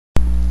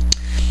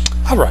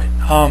Alright,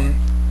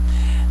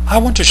 I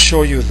want to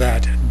show you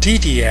that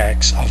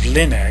ddx of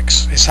ln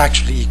x is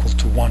actually equal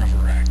to 1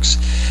 over x.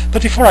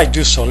 But before I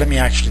do so, let me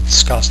actually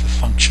discuss the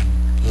function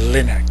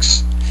ln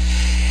x.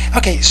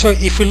 Okay, so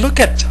if we look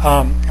at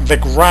the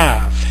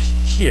graph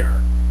here,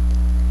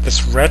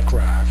 this red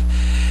graph,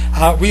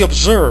 we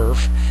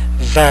observe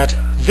that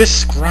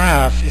this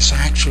graph is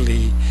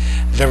actually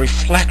the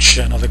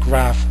reflection of the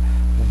graph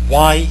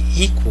y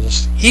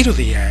equals e to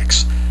the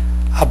x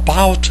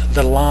about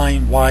the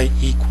line y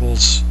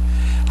equals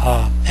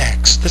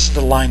x. This is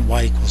the line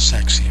y equals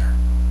x here.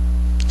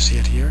 See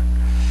it here?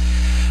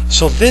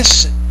 So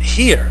this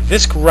here,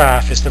 this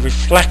graph is the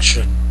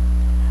reflection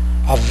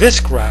of this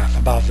graph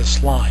about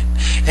this line.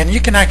 And you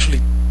can actually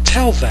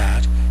tell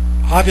that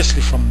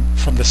obviously from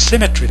the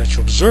symmetry that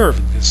you observe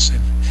in this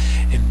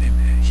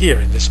here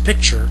in this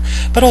picture,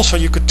 but also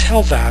you could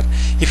tell that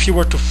if you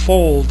were to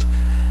fold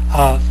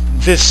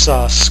this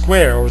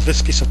square or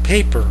this piece of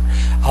paper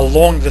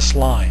along this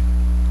line,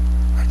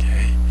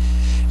 okay,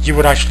 you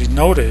would actually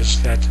notice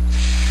that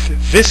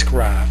this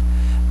graph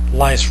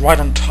lies right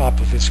on top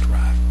of this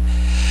graph.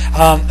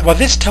 What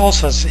this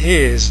tells us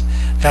is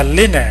that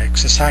ln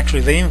x is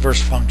actually the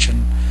inverse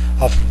function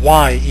of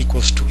y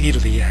equals to e to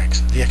the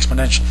x, the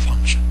exponential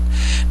function.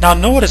 Now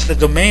notice the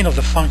domain of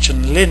the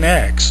function ln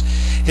x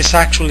is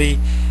actually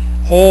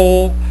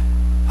all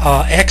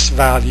x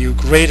value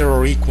greater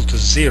or equal to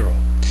 0.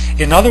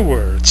 In other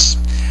words,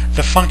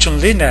 the function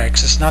ln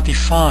x is not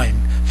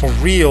defined for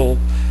real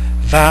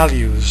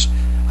values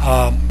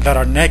that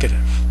are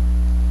negative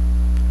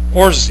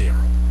or 0.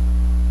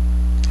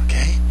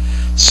 Okay,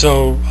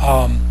 so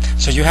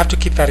you have to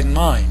keep that in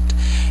mind,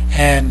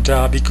 and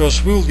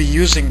because we will be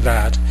using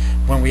that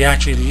when we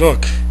actually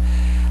look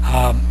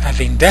at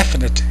the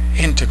indefinite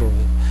integral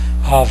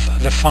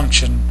of the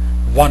function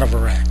 1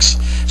 over x.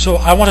 So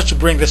I wanted to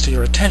bring this to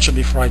your attention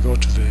before I go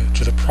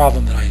to the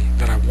problem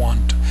that I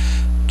want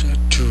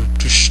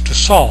to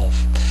solve.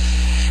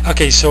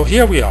 Okay, so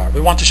here we are. We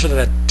want to show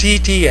that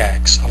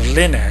ddx of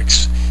ln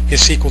x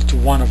is equal to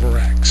 1 over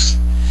x.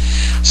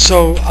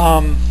 So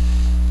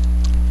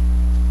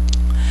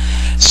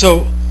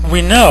so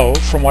we know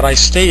from what I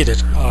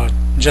stated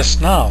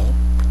just now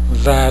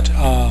that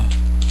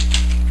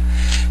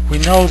we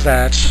know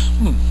that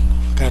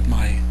got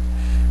my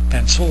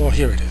pencil. Oh,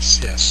 here it is.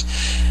 Yes.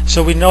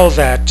 So we know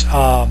that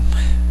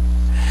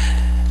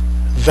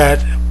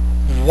that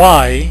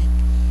y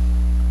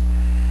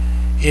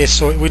is,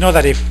 so we know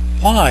that if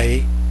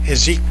y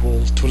is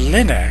equal to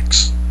ln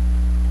x,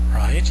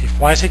 right? If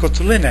y is equal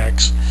to ln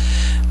x,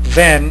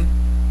 then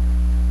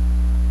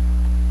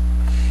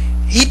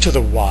e to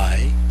the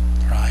y,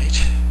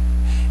 right,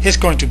 is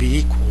going to be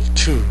equal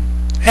to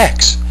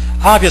x.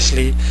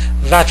 Obviously,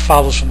 that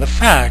follows from the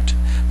fact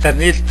that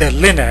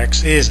ln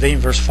x is the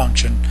inverse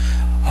function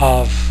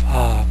of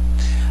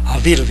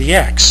e to the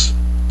x,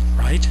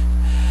 right?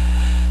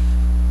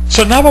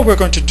 So now what we're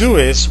going to do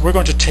is we're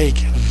going to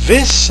take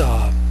this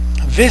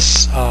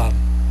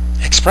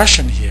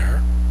expression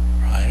here,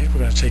 right? We're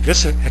going to take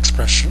this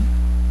expression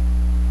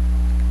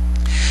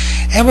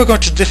and we're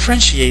going to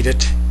differentiate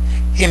it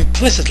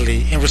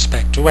implicitly in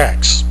respect to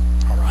x.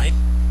 All right.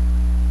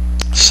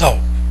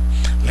 So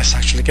let's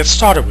actually get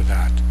started with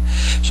that.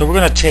 So we're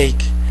going to take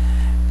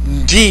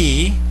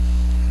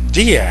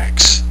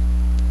dx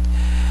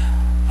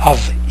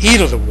of e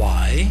to the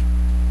y,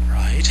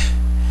 right,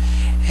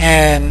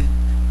 and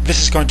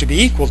this is going to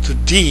be equal to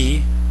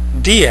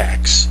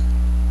dx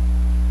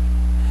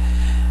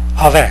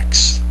of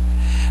x.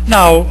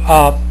 Now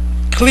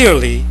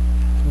clearly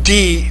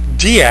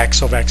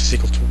dx of x is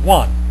equal to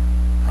 1,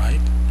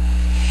 right,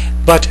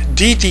 but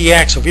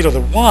ddx of e to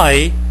the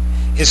y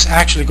is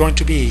actually going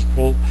to be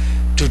equal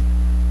to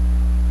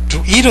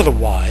e to the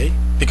y,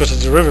 because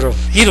the derivative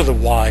of e to the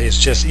y is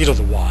just e to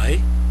the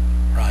y,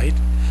 right?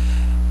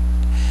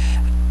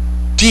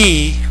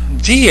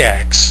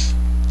 Dx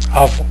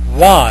of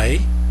y,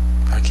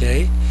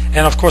 okay,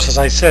 and of course, as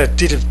I said,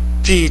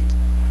 dx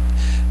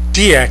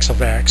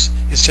of x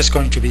is just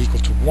going to be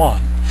equal to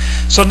 1.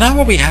 So now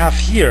what we have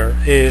here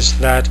is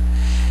that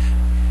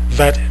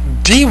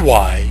dy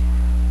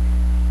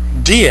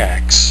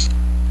dx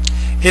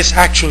is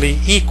actually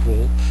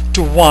equal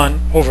to 1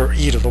 over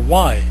e to the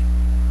y.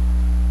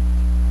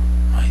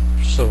 Right?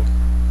 So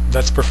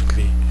that's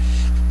perfectly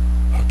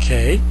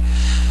okay.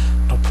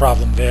 No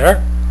problem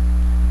there.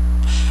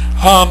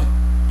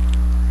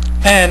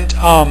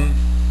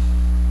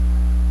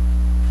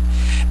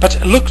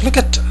 But look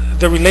at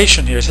the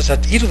relation here. It says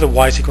that e to the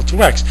y is equal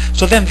to x.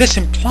 So then this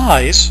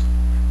implies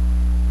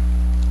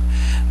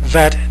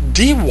that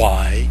dy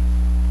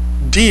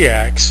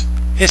dx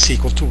is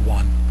equal to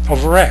 1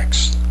 over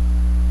x,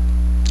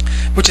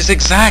 which is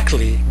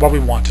exactly what we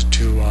wanted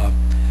to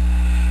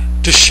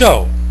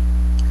show,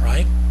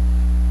 right?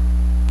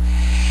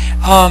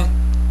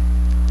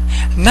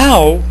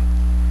 Now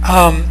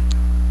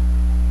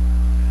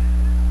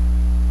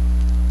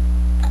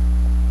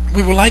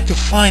we would like to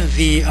find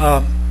the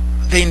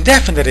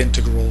indefinite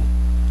integral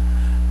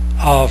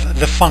of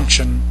the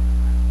function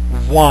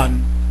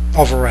 1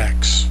 over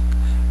x.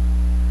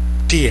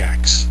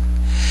 dx.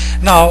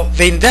 Now,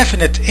 the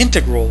indefinite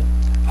integral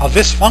of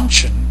this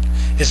function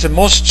is the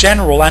most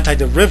general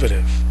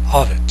antiderivative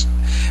of it.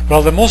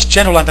 Well, the most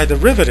general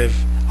antiderivative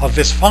of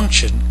this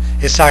function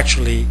is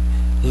actually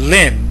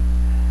ln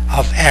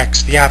of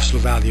x, the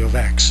absolute value of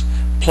x,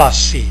 plus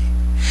c.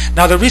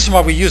 Now, the reason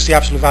why we use the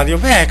absolute value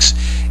of x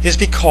is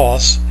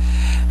because,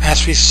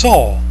 as we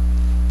saw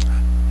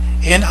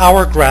in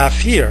our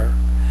graph here,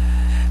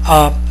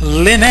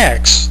 ln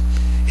x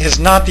is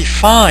not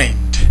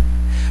defined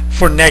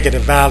for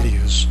negative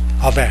values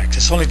of x.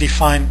 It's only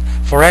defined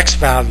for x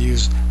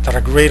values that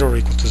are greater or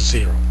equal to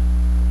 0.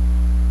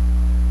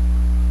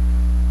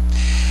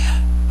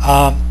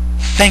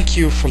 Thank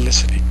you for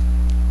listening.